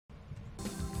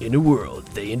In a world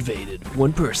they invaded,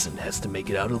 one person has to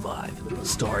make it out alive.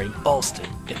 Starring Alston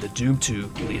in the Doom 2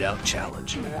 Bleed Out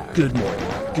Challenge. Good morning,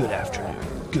 good afternoon,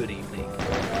 good evening.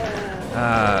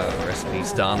 Rest in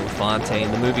peace, Don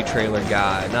LaFontaine, the movie trailer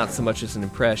guy. Not so much as an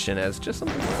impression as just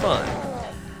something fun.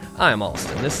 I am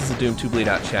Alston. This is the Doom 2 Bleed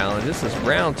Out Challenge. This is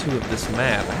round 2 of this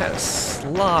map. I had a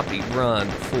sloppy run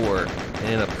before it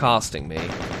ended up costing me.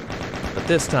 But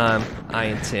this time, I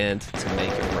intend to make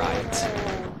it right.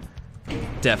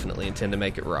 Definitely intend to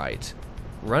make it right.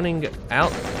 Running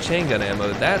out chain gun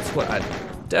ammo, that's what I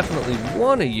definitely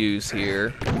want to use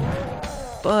here.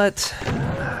 But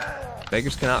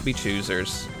beggars cannot be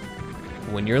choosers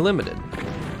when you're limited.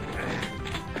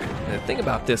 And the thing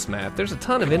about this map, there's a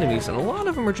ton of enemies and a lot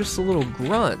of them are just little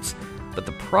grunts. But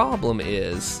the problem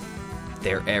is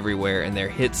they're everywhere and they're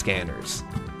hit scanners.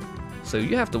 So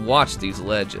you have to watch these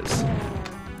ledges.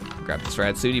 Grab this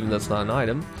rad suit even though it's not an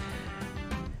item.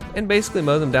 And basically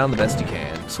mow them down the best you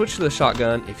can. Switch to the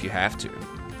shotgun if you have to.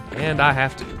 And I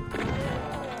have to.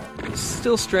 It's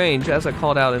still strange, as I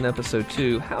called out in episode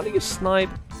 2, how do you snipe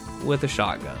with a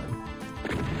shotgun?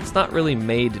 It's not really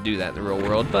made to do that in the real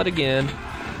world, but again,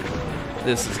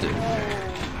 this is Doom.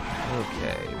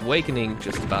 Okay, awakening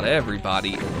just about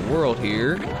everybody in the world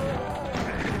here.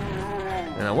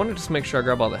 And I want to just make sure I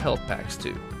grab all the health packs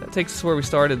too. That takes us where we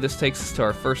started. This takes us to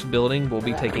our first building. We'll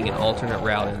be taking an alternate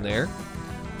route in there.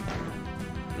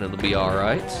 And it'll be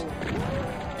alright.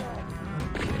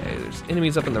 Okay, there's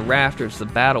enemies up in the rafters, the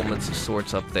battlements of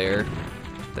sorts up there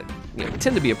that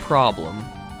tend to be a problem.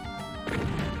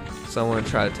 So I want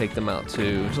to try to take them out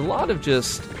too. There's a lot of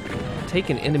just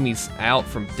taking enemies out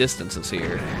from distances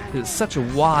here. It's such a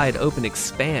wide open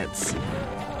expanse.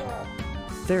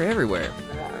 They're everywhere.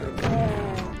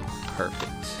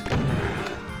 Perfect.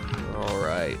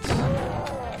 Alright.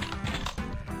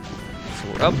 So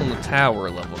we're up on the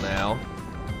tower level now.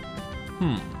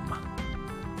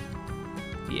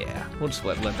 Yeah, we'll just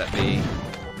let that be.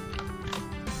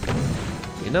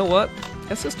 You know what?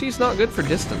 SSG's not good for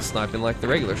distance sniping like the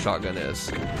regular shotgun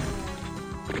is.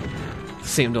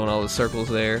 See him doing all the circles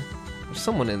there. There's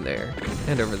someone in there.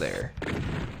 And over there.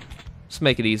 Just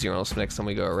make it easier on us next time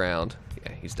we go around.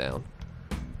 Yeah, he's down.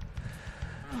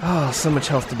 Oh, so much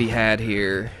health to be had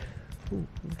here. Ooh,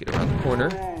 get around the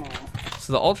corner.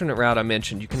 So the alternate route I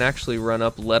mentioned, you can actually run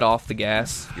up, let off the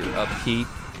gas, your up key,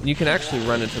 and you can actually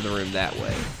run into the room that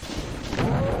way.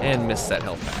 And miss that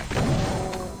health pack.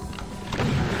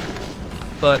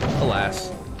 But,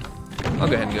 alas, I'll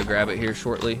go ahead and go grab it here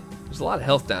shortly. There's a lot of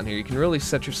health down here. You can really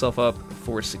set yourself up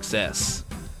for success.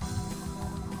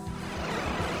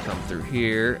 Come through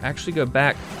here. Actually go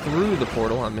back through the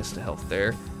portal. I missed a health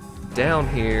there. Down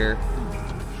here.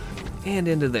 And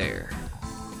into there.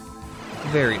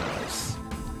 Very nice.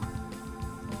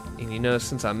 And you know,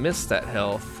 since I missed that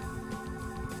health,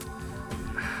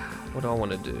 what do I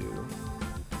want to do?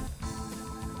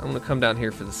 I'm going to come down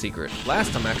here for the secret.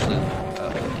 Last time I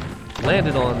actually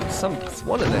landed on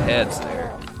one of the heads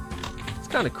there. It's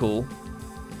kind of cool.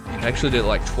 I actually did it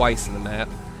like twice in the map.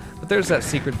 But there's that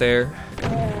secret there,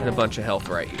 and a bunch of health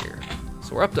right here.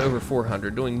 So we're up to over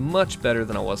 400, doing much better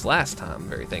than I was last time,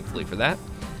 very thankfully for that.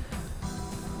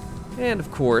 And of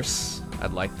course,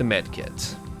 I'd like the med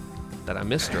kit that I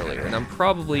missed earlier, and I'm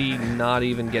probably not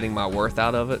even getting my worth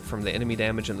out of it from the enemy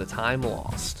damage and the time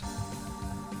lost.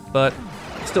 But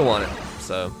I still want it,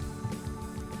 so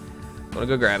I'm gonna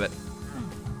go grab it.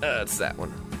 It's that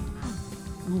one.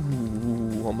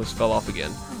 Ooh, almost fell off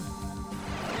again.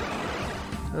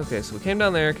 Okay, so we came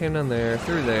down there,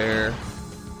 through there.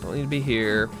 Don't need to be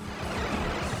here.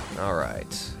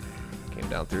 Alright. Came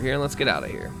down through here, and let's get out of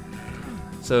here.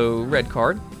 So, red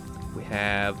card. We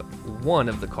have one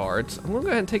of the cards. I'm going to go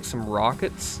ahead and take some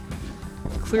rockets.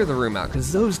 Clear the room out,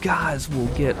 because those guys will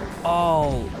get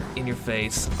all in your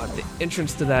face at the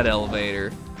entrance to that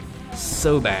elevator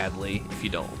so badly if you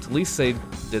don't. At least they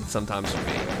did sometimes for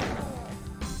me.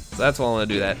 So that's why I want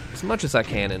to do that as much as I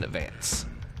can in advance.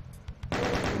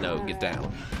 No, get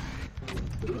down.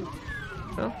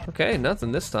 Oh, okay,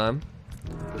 nothing this time.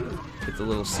 Get the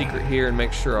little secret here and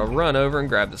make sure I run over and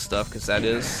grab the stuff, because that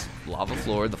is lava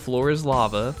floor. The floor is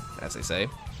lava, as they say.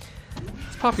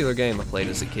 It's a popular game I played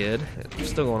as a kid. It's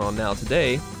still going on now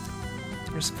today.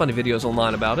 There's some funny videos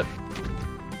online about it.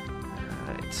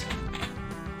 Alright.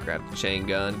 Grab the chain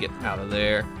gun, get out of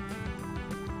there.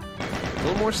 A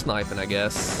little more sniping, I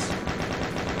guess.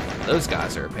 Those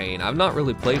guys are a pain. I've not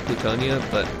really played Plutonia,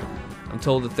 but I'm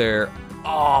told that they're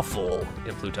awful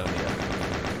in Plutonia.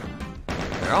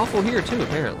 They're awful here too,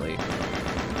 apparently.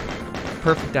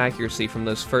 Perfect accuracy from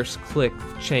those first click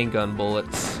chain gun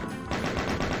bullets.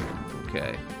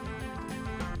 Okay.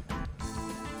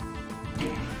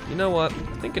 You know what?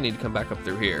 I think I need to come back up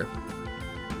through here.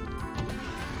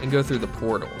 And go through the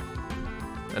portal.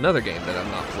 Another game that I've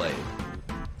not played.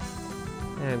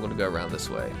 And I'm going to go around this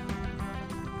way.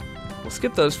 We'll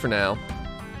skip those for now.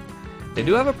 They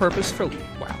do have a purpose for...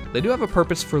 Wow. They do have a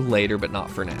purpose for later, but not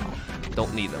for now.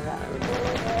 Don't need them.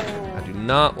 I do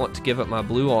not want to give up my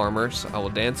blue armor, so I will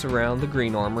dance around the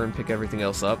green armor and pick everything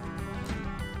else up.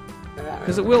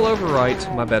 Because it will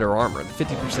overwrite my better armor, the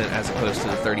 50% as opposed to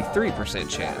the 33%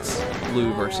 chance.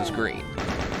 Blue versus green.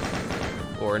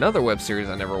 Or another web series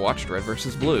I never watched, Red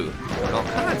versus Blue. And all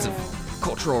kinds of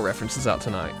cultural references out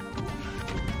tonight.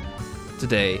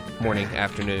 Today, morning,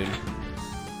 afternoon,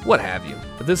 what have you.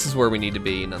 But this is where we need to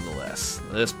be nonetheless.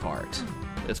 This part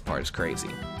is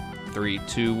crazy. 3,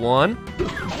 2, 1.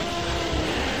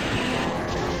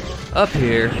 Up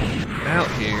here,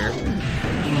 out here.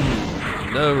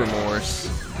 No remorse.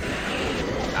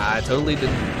 I totally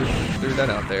threw that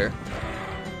out there.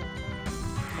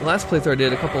 The last playthrough I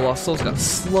did, a couple Lost Souls got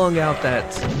slung out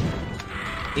that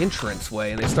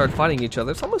entranceway and they started fighting each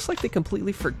other. It's almost like they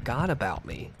completely forgot about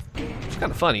me. It's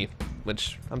kind of funny,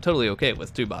 which I'm totally okay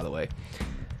with too, by the way.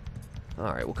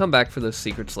 Alright, we'll come back for those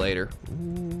secrets later.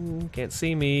 Ooh, can't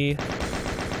see me.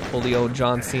 Holy old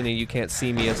John Cena, you can't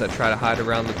see me as I try to hide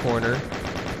around the corner.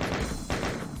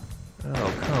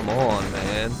 Oh, come on,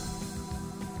 man.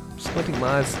 Squinting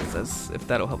my eyes as if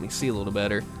that'll help me see a little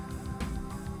better.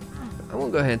 I'm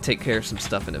gonna go ahead and take care of some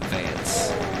stuff in advance,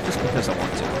 just because I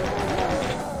want to.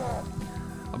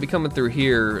 I'll be coming through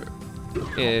here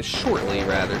shortly.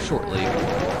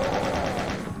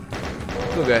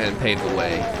 We'll go ahead and pave the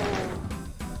way.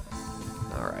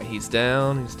 Alright, he's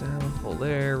down, full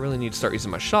there. Really need to start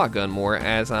using my shotgun more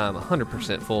as I'm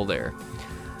 100% full there.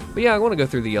 But yeah, I want to go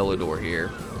through the yellow door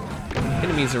here.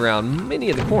 Enemies around many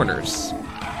of the corners.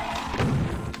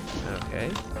 Okay,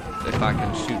 if I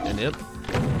can shoot an imp.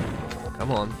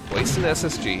 Come on, wasting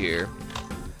SSG here.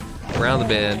 Around the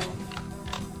bend.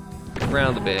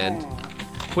 Around the bend.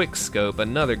 Quick scope,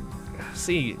 another...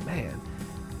 See, man.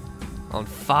 On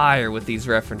fire with these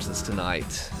references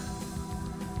tonight.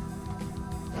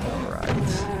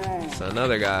 Alright. So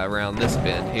another guy around this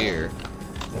bend here.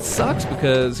 It sucks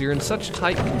because you're in such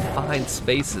tight, confined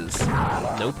spaces.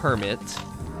 No permit.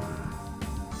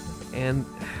 And,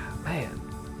 man.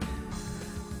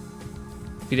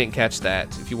 If you didn't catch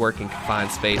that, if you work in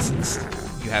confined spaces,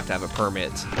 you have to have a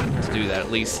permit to do that,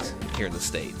 at least here in the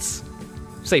States.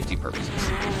 Safety purposes.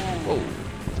 Whoa.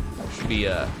 Should be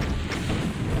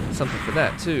something for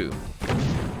that, too.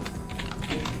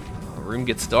 The room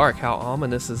gets dark. How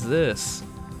ominous is this?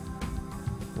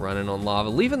 Running on lava.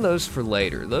 Leaving those for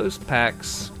later. Those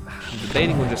packs, I'm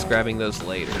debating on just grabbing those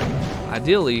later.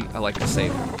 Ideally, I like to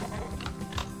save them.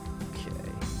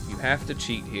 Okay. You have to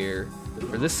cheat here.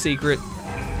 For this secret,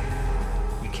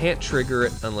 you can't trigger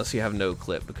it unless you have no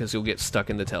clip because you'll get stuck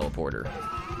in the teleporter.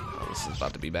 Oh, this is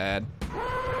about to be bad.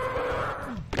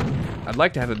 I'd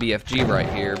like to have a BFG right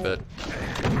here, but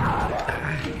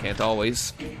can't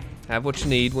always have what you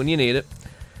need when you need it.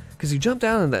 Because you jump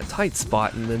down in that tight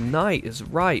spot and the knight is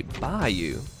right by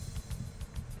you.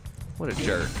 What a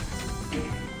jerk.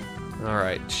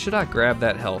 Alright, should I grab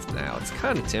that health now? It's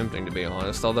kind of tempting, to be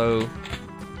honest, although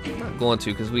I'm not going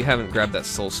to because we haven't grabbed that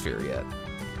soul sphere yet.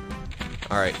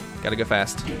 Alright, gotta go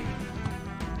fast.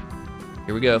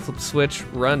 Here we go, flip the switch,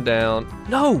 run down.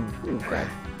 No! Ooh,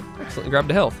 excellent, grab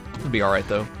the health. It'll be alright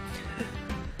though.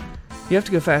 You have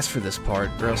to go fast for this part,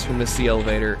 or else we'll miss the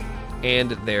elevator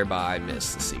and thereby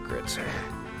miss the secret.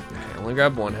 Okay, I only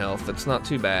grabbed one health, that's not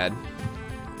too bad.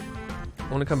 I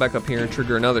want to come back up here and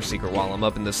trigger another secret while I'm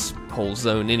up in this whole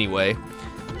zone anyway.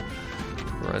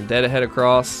 Run dead ahead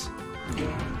across.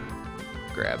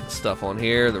 Grab the stuff on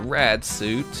here, the rad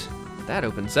suit. That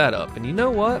opens that up, and you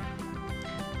know what?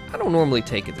 I don't normally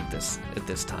take it at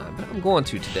this time, but I'm going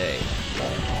to today.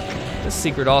 This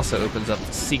secret also opens up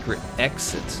the secret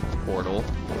exit portal.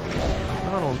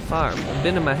 Not on fire. I'm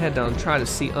bending my head down and trying to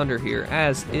see under here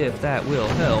as if that will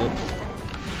help.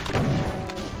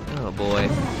 Oh boy.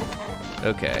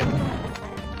 Okay.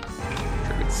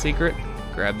 Trigger the secret.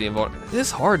 Grab the environment. This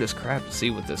is hard as crap to see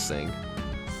with this thing.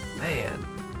 Man,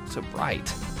 so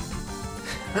bright.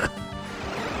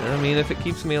 I mean, if it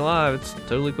keeps me alive, it's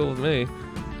totally cool with me.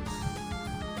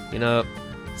 You know,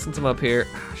 since I'm up here,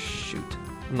 shoot,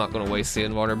 I'm not going to waste the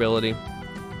invulnerability.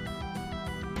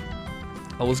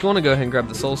 I was going to go ahead and grab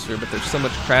the soul sphere, but there's so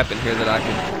much crap in here that I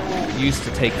could use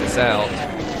to take this out.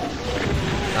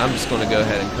 I'm just going to go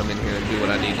ahead and come in here and do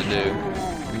what I need to do,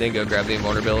 and then go grab the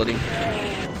invulnerability,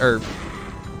 or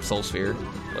soul sphere,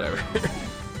 whatever.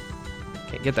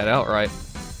 Can't get that out right.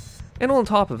 And on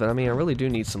top of it, I mean, I really do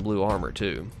need some blue armor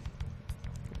too.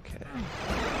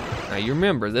 Now you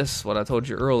remember this, what I told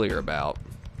you earlier about.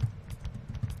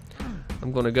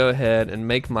 I'm going to go ahead and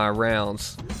make my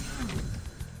rounds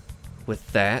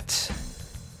with that.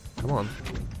 Come on.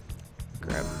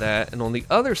 Grab that. And on the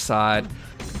other side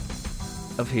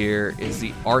of here is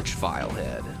the archvile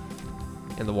head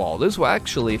in the wall. This will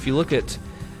actually, if you look at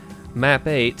map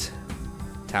 8,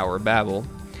 Tower of Babel,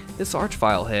 this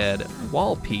archvile head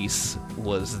wall piece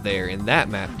was there in that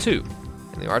map too.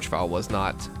 And the archvile was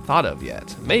not thought of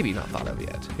yet. Maybe not thought of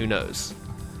yet. Who knows?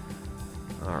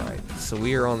 Alright, so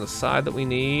we are on the side that we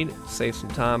need. Save some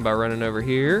time by running over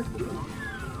here.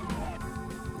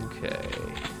 Okay.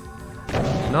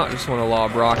 Not just want to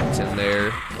lob rockets in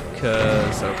there,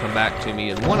 because that'll come back to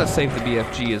me. And want to save the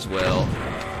BFG as well.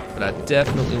 But I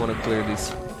definitely want to clear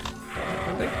these...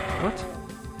 What?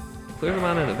 Clear them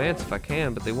out in advance if I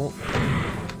can, but they won't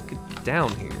get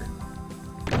down here.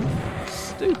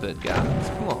 Stupid guys,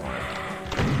 come on.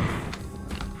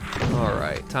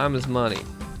 Alright, time is money.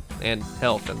 And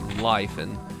health and life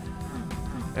and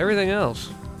everything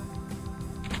else.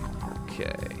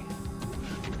 Okay.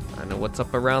 I know what's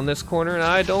up around this corner and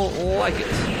I don't like it.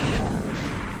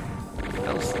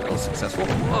 That was successful.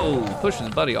 Whoa, push his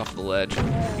buddy off the ledge.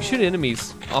 You shoot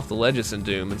enemies off the ledges in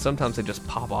Doom and sometimes they just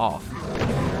pop off.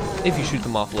 If you shoot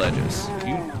them off ledges.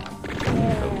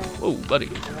 Oh, buddy.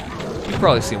 You've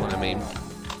probably seen what I mean.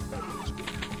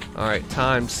 Alright,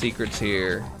 timed secrets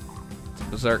here. It's a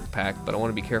berserk pack, but I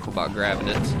want to be careful about grabbing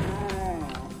it.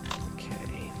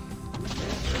 Okay.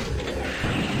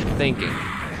 Thinking.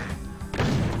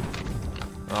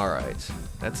 Alright.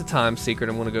 That's a time secret.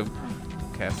 I'm going to go...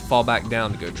 Okay, I have to fall back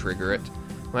down to go trigger it.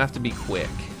 I'm going to have to be quick.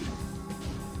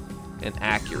 And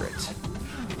accurate.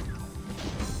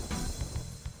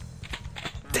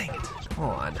 Dang it. Come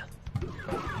on.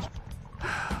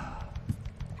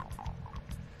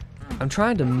 I'm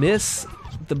trying to miss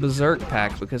the berserk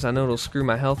pack because I know it'll screw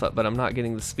my health up, but I'm not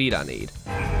getting the speed I need.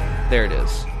 There it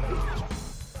is.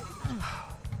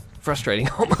 Frustrating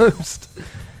almost.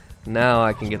 Now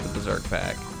I can get the berserk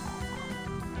pack.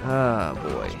 Ah,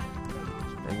 boy.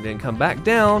 And then come back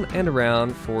down and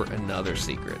around for another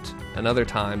secret. Another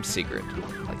time secret.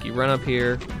 Like you run up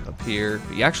here, but you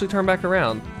actually turn back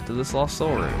around to this lost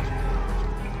soul room.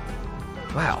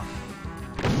 Wow.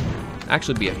 I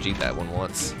actually BFG'd that one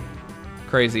once.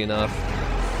 Crazy enough.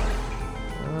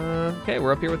 Okay,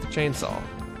 we're up here with the chainsaw.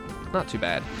 Not too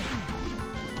bad.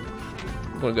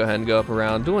 I'm gonna go ahead and go up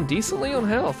around, doing decently on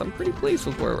health. I'm pretty pleased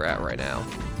with where we're at right now.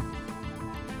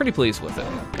 Pretty pleased with it.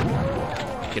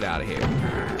 Get out of here.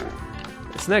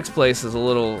 This next place is a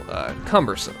little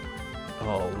cumbersome.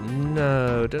 Oh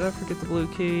no, did I forget the blue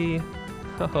key?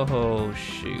 Oh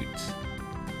shoot.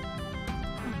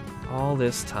 All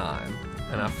this time,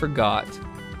 and I forgot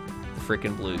the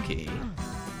freaking blue key.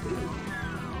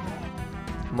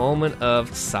 Moment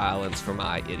of silence for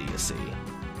my idiocy.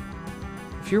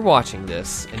 If you're watching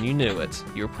this and you knew it,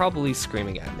 you're probably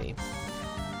screaming at me.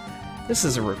 This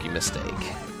is a rookie mistake.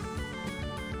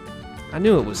 I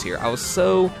knew it was here. I was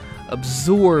so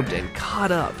absorbed and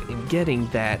caught up in getting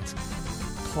that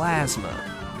plasma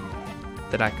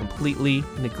that I completely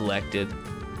neglected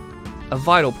a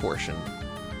vital portion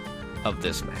of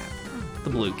this map, the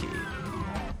blue key.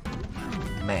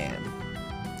 Man.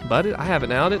 But I have it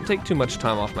now. It didn't take too much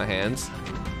time off my hands.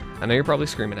 I know you're probably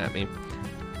screaming at me,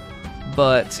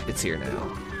 but it's here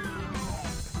now.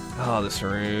 Oh, this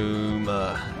room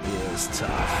is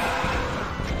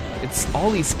tough. It's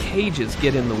all these cages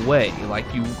get in the way. Like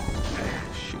you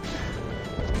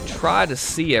try to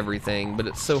see everything, but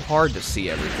it's so hard to see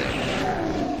everything.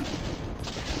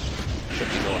 Should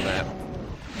be doing that.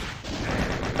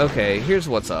 Okay, here's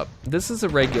what's up. This is a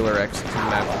regular exit to the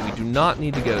map that we do not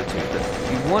need to go to, but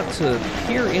if you want to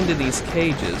peer into these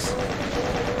cages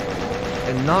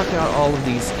and knock out all of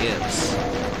these imps,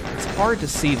 it's hard to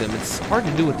see them. It's hard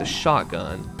to do with the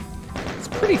shotgun. It's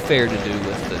pretty fair to do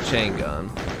with the chain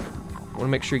gun. I want to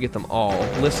make sure you get them all.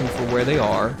 Listen for where they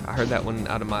are. I heard that one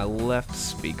out of my left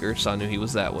speaker, so I knew he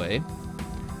was that way.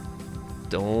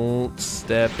 Don't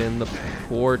step in the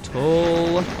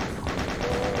portal.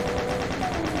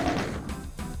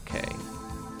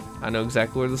 I know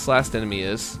exactly where this last enemy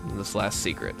is, and this last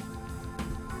secret.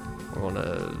 We're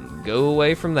gonna go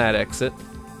away from that exit.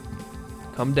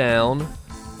 Come down.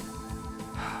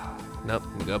 Nope,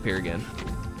 I'm gonna go up here again.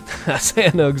 I say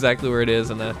I know exactly where it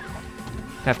is, and I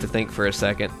have to think for a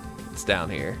second. It's down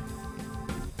here.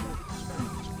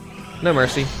 No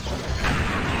mercy.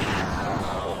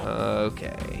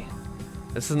 Okay.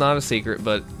 This is not a secret,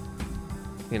 but,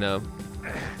 you know,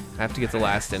 I have to get the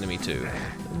last enemy too.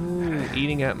 Ooh,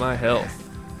 eating at my health.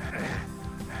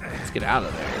 Let's get out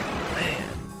of there. Man.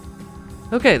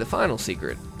 Okay, the final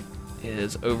secret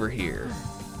is over here.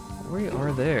 We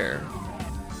are there.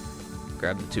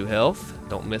 Grab the 2 health.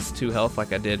 Don't miss 2 health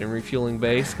like I did in refueling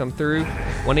base. Come through.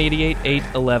 188, 8,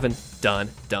 11. Done,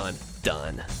 done,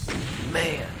 done.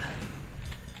 Man.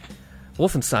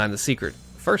 Wolfenstein, the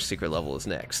first secret level is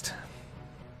next.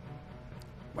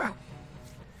 Wow.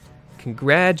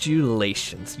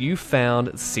 Congratulations, you found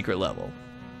the secret level.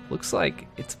 Looks like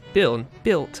it's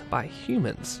built by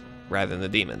humans rather than the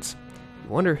demons. You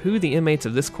wonder who the inmates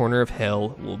of this corner of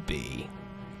hell will be.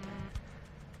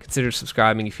 Consider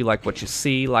subscribing if you like what you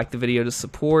see. Like the video to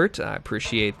support. I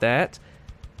appreciate that.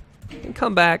 And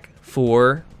come back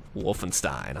for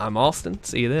Wolfenstein. I'm Austin.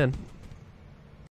 See you then.